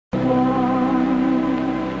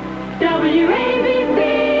WABC.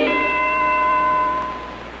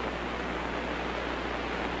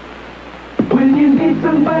 When you need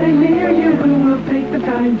somebody near you who will take the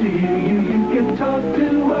time to hear you, you can talk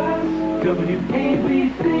to us.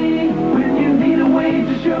 WABC. When you need a way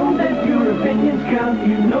to show that your opinions count,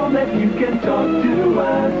 you know that you can talk to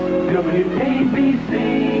us.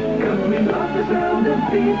 WABC. Cause we love the sound of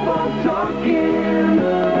people talking.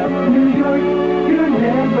 New York, you're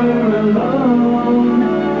never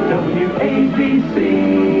alone. WABC.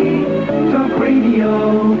 Talk Radio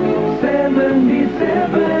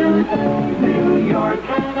 77. New York,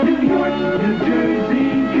 New Jersey,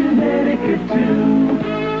 Connecticut too.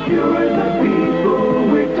 You're the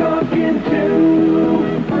people we're talking to.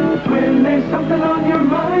 When there's something on your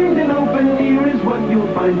mind, an open ear is what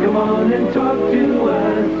you'll find. Come on and talk to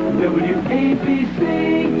us. WABC,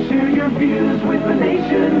 share your views with the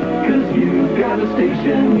nation, cause you've got a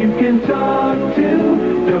station you can talk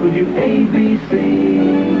to. WABC,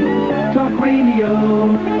 Talk Radio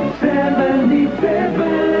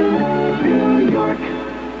 77, New York.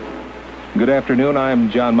 Good afternoon,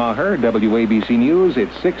 I'm John Maher, WABC News.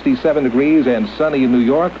 It's 67 degrees and sunny in New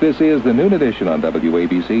York. This is the noon edition on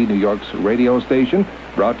WABC, New York's radio station,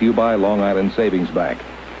 brought to you by Long Island Savings Bank.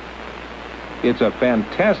 It's a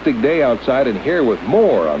fantastic day outside, and here with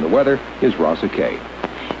more on the weather is Rossa Kay.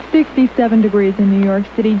 67 degrees in New York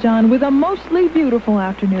City, John, with a mostly beautiful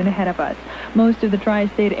afternoon ahead of us. Most of the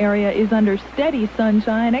tri-state area is under steady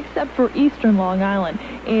sunshine, except for eastern Long Island.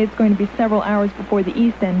 It's going to be several hours before the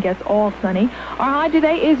east end gets all sunny. Our high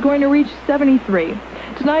today is going to reach 73.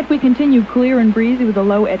 Tonight we continue clear and breezy with a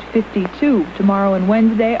low at 52. Tomorrow and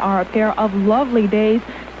Wednesday are a pair of lovely days.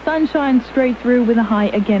 Sunshine straight through with a high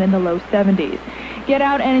again in the low 70s. Get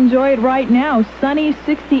out and enjoy it right now. Sunny,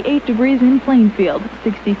 68 degrees in Plainfield,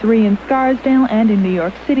 63 in Scarsdale, and in New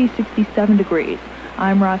York City, 67 degrees.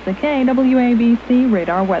 I'm Rossa Kay, WABC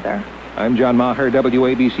Radar Weather. I'm John Maher,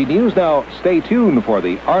 WABC News. Now, stay tuned for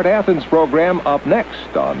the Art Athens program up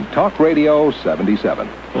next on Talk Radio 77.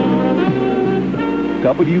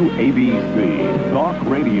 WABC Talk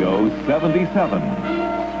Radio 77.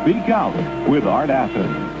 Speak out with Art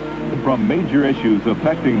Athens. From major issues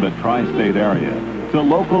affecting the tri-state area to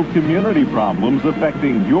local community problems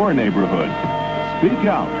affecting your neighborhood. Speak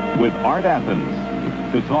out with Art Athens.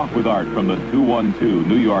 To talk with Art from the 212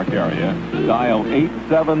 New York area, dial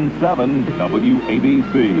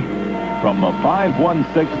 877-WABC. From the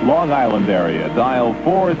 516 Long Island area, dial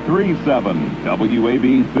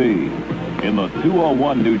 437-WABC. In the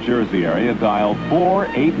 201 New Jersey area, dial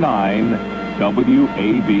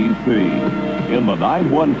 489-WABC. In the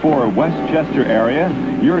 914 Westchester area,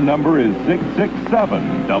 your number is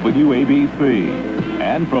 667-WABC.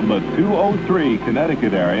 And from the 203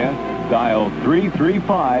 Connecticut area, dial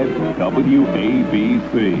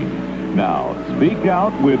 335-WABC. Now, speak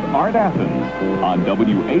out with Art Athens on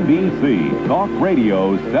WABC Talk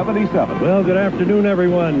Radio 77. Well, good afternoon,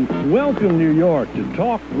 everyone. Welcome, New York, to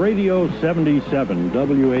Talk Radio 77,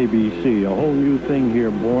 WABC. A whole new thing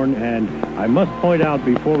here born, and I must point out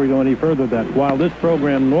before we go any further that while this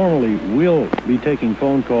program normally will be taking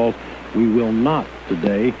phone calls, we will not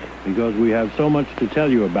today because we have so much to tell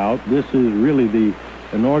you about. This is really the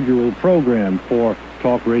inaugural program for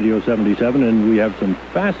Talk Radio 77, and we have some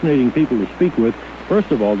fascinating people to speak with.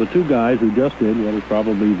 First of all, the two guys who just did what is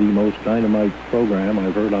probably the most dynamite program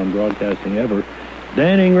I've heard on broadcasting ever,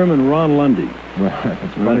 Dan Ingram and Ron Lundy. Well,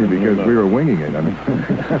 it's funny because we were winging it. I mean,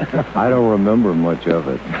 I don't remember much of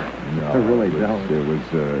it. No, I really don't.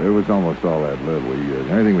 It was almost all ad lib. The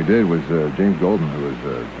only thing we did was James Golden, who was,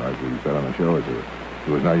 as we said on the show,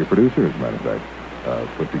 who is now your producer, as a matter of fact,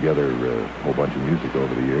 put together a whole bunch of music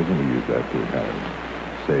over the years, and we used that to kind of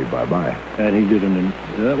say bye-bye. And he did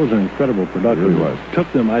that was an incredible production. It really was. It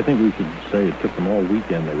took them, I think we should say it took them all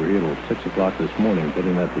weekend. They were here till 6 o'clock this morning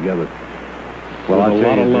putting that together. Well, I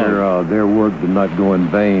tell you, their work did not go in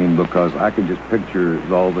vain because I can just picture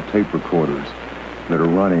all the tape recorders that are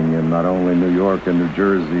running in not only New York and New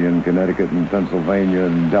Jersey and Connecticut and Pennsylvania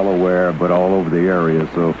and Delaware, but all over the area.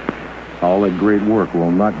 So all that great work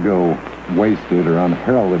will not go wasted or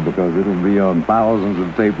unheralded because it'll be on thousands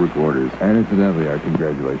of tape recorders. And incidentally, our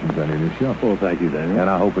congratulations on your new show. Well, thank you, Daniel. And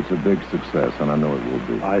I hope it's a big success, and I know it will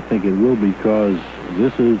be. I think it will because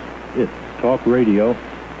this is it. Talk radio.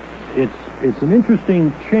 It's an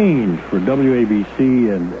interesting change for WABC,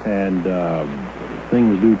 and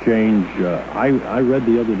things do change. I read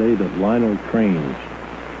the other day that Lionel Trains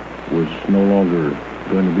was no longer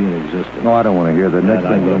going to be in existence. No, I don't want to hear that. Next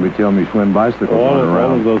thing you're going to be telling me Schwinn bicycles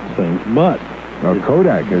around. All of those things. But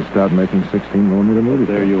Kodak has stopped making 16-millimeter movies.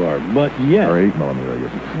 There you are. But yet... Or 8-millimeter, I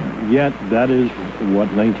guess. Yet, that is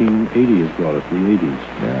what 1980 has brought us, the 80s.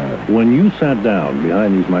 Yeah. When you sat down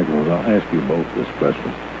behind these microphones, I'll ask you both this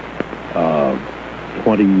question.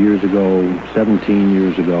 20 years ago, 17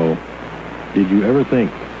 years ago, did you ever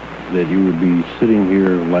think that you would be sitting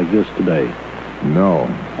here like this today? No,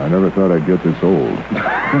 I never thought I'd get this old.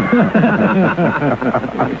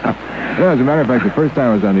 No, as a matter of fact, the first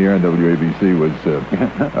time I was on the air on WABC was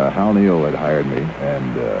Hal Neal had hired me,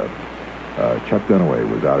 and Chuck Dunaway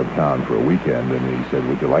was out of town for a weekend, and he said,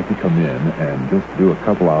 would you like to come in and just do a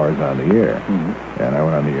couple hours on the air? Mm-hmm. And I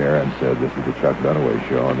went on the air and said, this is the Chuck Dunaway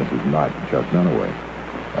show, and this is not Chuck Dunaway.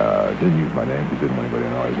 Didn't use my name because didn't want anybody to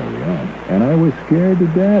know I was going to be on. And I was scared to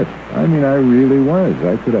death. I mean, I really was.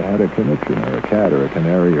 I could have had a conniption or a cat or a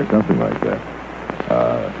canary or something like that.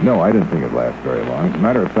 No, I didn't think it'd last very long. As a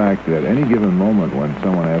matter of fact, at any given moment when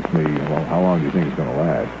someone asked me, well, how long do you think it's going to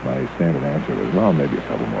last? My standard answer was, well, maybe a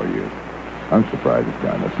couple more years. I'm surprised it's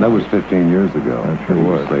gone this long. That was 15 years ago. That sure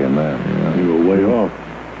was. Saying that. Yeah. You were way off.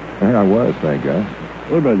 Yeah, I was, thank God.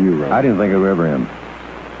 What about you, Ron? I didn't think it would ever end.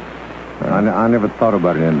 I never thought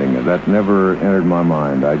about it ending. That never entered my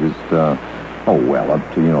mind. I just, up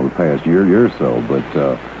to, the past year or so, but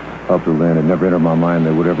up till then, it never entered my mind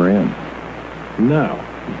that it would ever end. Now,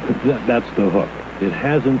 that's the hook. It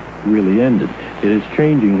hasn't really ended. It is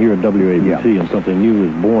changing here at WABC, and something new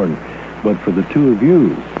is born. But for the two of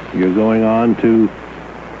you, you're going on to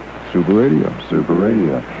Super Radio. Super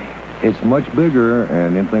Radio. It's much bigger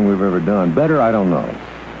and anything we've ever done. Better, I don't know.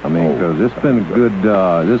 I mean, because it's been a good,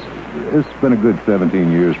 it's been a good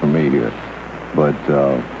 17 years for me here. But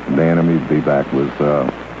Dan and me will be back with, the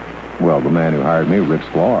man who hired me, Rick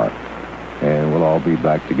Sklar. And we'll all be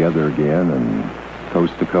back together again and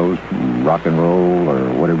coast to coast, rock and roll, or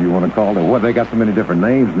whatever you want to call it. Well, they got so many different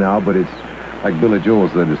names now, but it's, like Billy Joel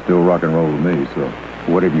said, it's still rock and roll to me, so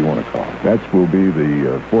whatever you want to call it. That will be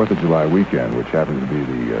the 4th of July weekend, which happens to be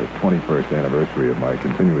the 21st anniversary of my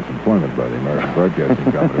continuous employment by the American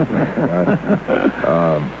Broadcasting Company.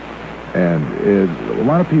 A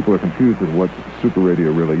lot of people are confused with what Super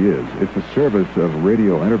Radio really is. It's a service of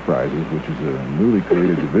Radio Enterprises, which is a newly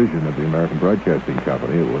created division of the American Broadcasting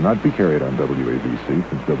Company. It will not be carried on WABC,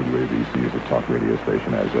 since WABC is a talk radio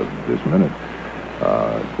station as of this minute.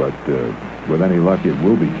 But with any luck, it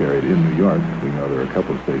will be carried in New York. We know there are a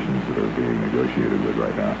couple of stations that are being negotiated with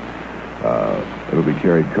right now. It'll be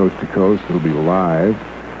carried coast to coast. It'll be live.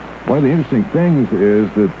 One of the interesting things is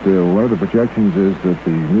that one of the projections is that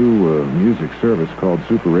the new music service called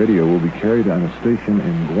Super Radio will be carried on a station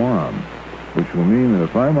in Guam, which will mean that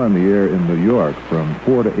if I'm on the air in New York from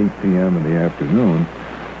 4 to 8 p.m. in the afternoon,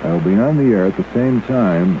 I'll be on the air at the same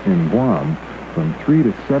time in Guam from 3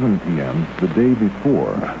 to 7 p.m. the day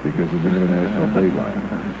before because of the international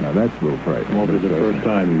dateline. Now, that's a little frightening. Won't be the first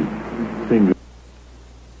time you seem to...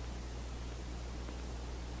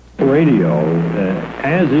 Radio,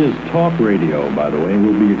 as is talk radio, by the way, and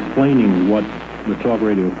we'll be explaining what the talk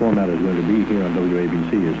radio format is going to be here on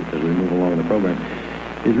WABC as we move along the program,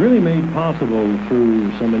 is really made possible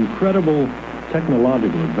through some incredible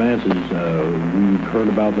technological advances. We've heard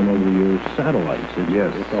about them over the years. Satellites.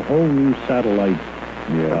 It's a whole new satellite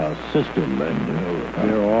system, and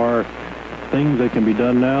there are things that can be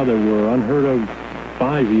done now that were unheard of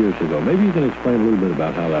 5 years ago. Maybe you can explain a little bit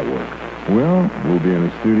about how that works. Well, we'll be in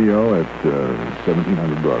a studio at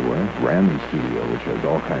 1700 Broadway, brand new studio, which has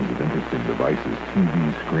all kinds of interesting devices,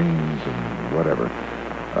 TV screens and whatever,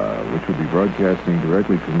 which will be broadcasting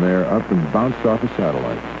directly from there up and bounced off a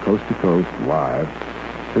satellite, coast to coast, live,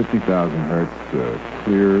 50,000 hertz,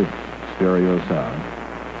 clear stereo sound,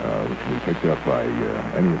 which will be picked up by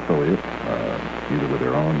any affiliate, either with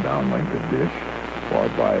their own downlink of Dish, or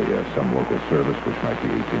by some local service, which might be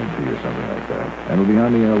AT&T or something like that. And it'll be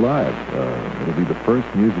on the air live. It'll be the first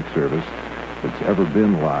music service that's ever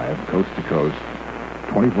been live, coast to coast,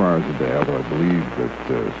 24 hours a day, although I believe that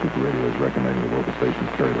Super Radio is recommending the local stations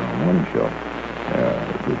carry their own morning show.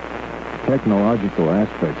 The technological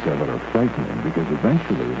aspects of it are frightening because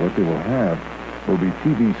eventually what they will have will be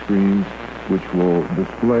TV screens which will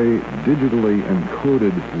display digitally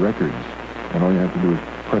encoded records, and all you have to do is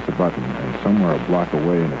press a button, and somewhere a block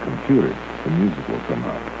away in a computer, the music will come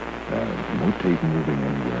out. No tape moving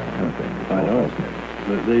anywhere, nothing. I know.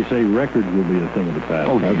 They say records will be a thing of the past.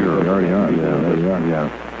 Oh, sure. They already are.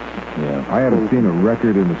 Yeah. I haven't seen a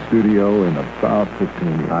record in the studio in about 15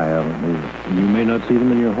 years. I haven't either. You may not see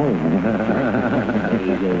them in your home.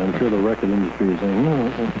 I'm sure the record industry is saying, no.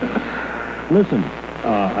 Listen,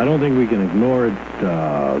 I don't think we can ignore it.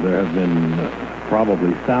 There have been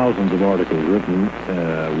probably thousands of articles written.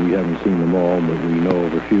 We haven't seen them all, but we know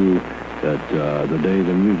of a few that the day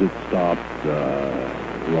the music stopped,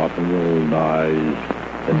 rock and roll dies,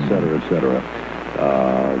 et cetera.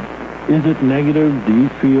 Is it negative? Do you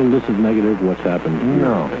feel this is negative, what's happened here?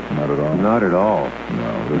 No, not at all. Not at all.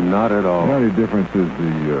 No, not at all. The only difference is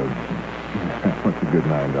the, what's a good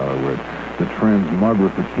 $9 word? The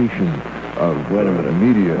transmogrification of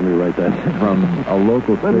media. Let me write that from a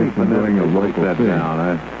local station doing a local thing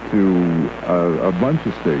down, to a bunch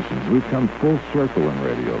of stations. We've come full circle in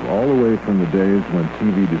radio, all the way from the days when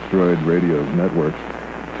TV destroyed radio's networks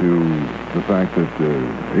to the fact that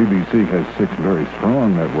ABC has 6 very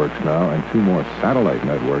strong networks now and 2 more satellite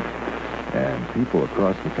networks. And people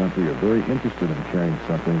across the country are very interested in carrying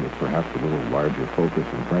something that's perhaps a little larger focus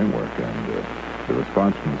and framework. And the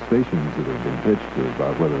response from the stations that have been pitched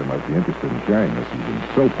about whether they might be interested in carrying this has been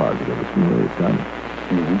so positive. It's been really exciting.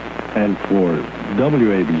 And for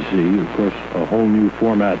WABC, of course, a whole new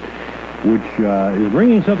format, which is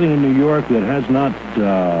bringing something in New York that has not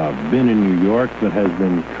been in New York, but has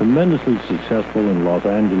been tremendously successful in Los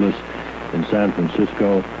Angeles, in San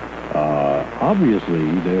Francisco.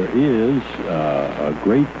 Obviously, there is a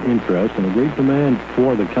great interest and a great demand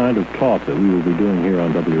for the kind of talk that we will be doing here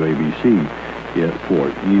on WABC for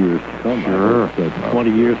years to come. Sure. That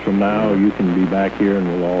 20 years from now, you can be back here and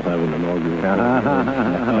we'll all have an inaugural.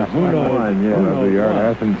 Who knows? It'll be our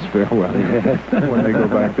Athens farewell when they go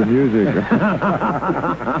back to music.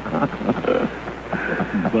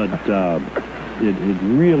 But it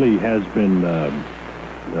really has been a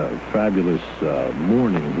fabulous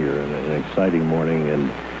morning here, an exciting morning, and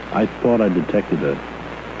I thought I detected a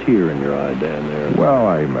tear in your eye, Dan, there. Well,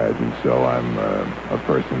 I imagine so. I'm a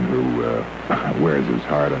person who wears his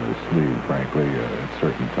heart on his sleeve, frankly, at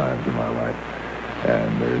certain times in my life.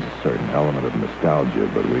 And there's a certain element of nostalgia,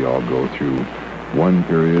 but we all go through one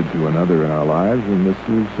period to another in our lives, and this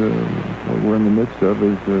is what we're in the midst of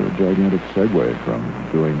is a gigantic segue from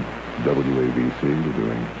doing WABC to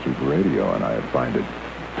doing Super Radio, and I find it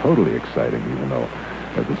totally exciting, even though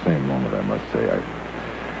at the same moment I must say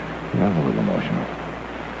I'm a little emotional.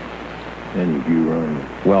 And you,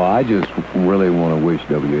 Ron? Well, I just really want to wish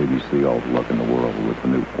WABC all the luck in the world with the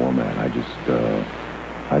new format. I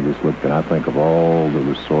just look and I think of all the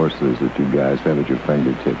resources that you guys have at your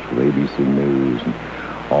fingertips with ABC News and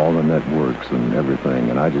all the networks and everything,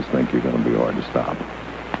 and I just think you're going to be hard to stop.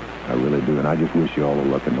 I really do, and I just wish you all the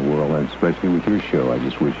luck in the world, and especially with your show, I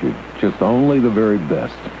just wish you just only the very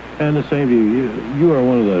best. And the same to you. You are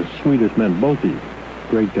one of the sweetest men, both of you.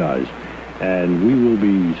 Great guys. And we will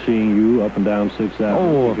be seeing you up and down 6th Avenue.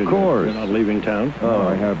 Oh, of course. You're not leaving town. Oh,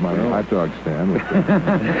 I have my hot dog stand.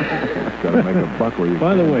 Got to make a buck where you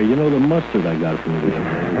By the way, you know the mustard I got from you the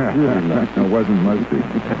other day? Really nice. It wasn't musty.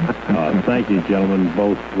 Thank you, gentlemen,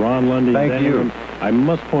 both Ron Lundy and Thank you. Ingram. I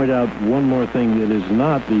must point out one more thing. It is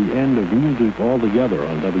not the end of music altogether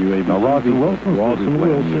on WABC. Now, Rawson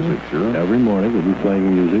Wilson music, sure. Every morning we'll be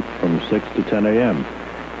playing music from 6 to 10 a.m.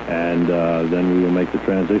 And then we will make the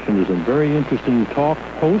transition to some very interesting talk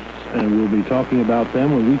hosts, and we'll be talking about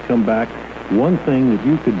them when we come back. One thing that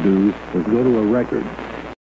you could do is go to a record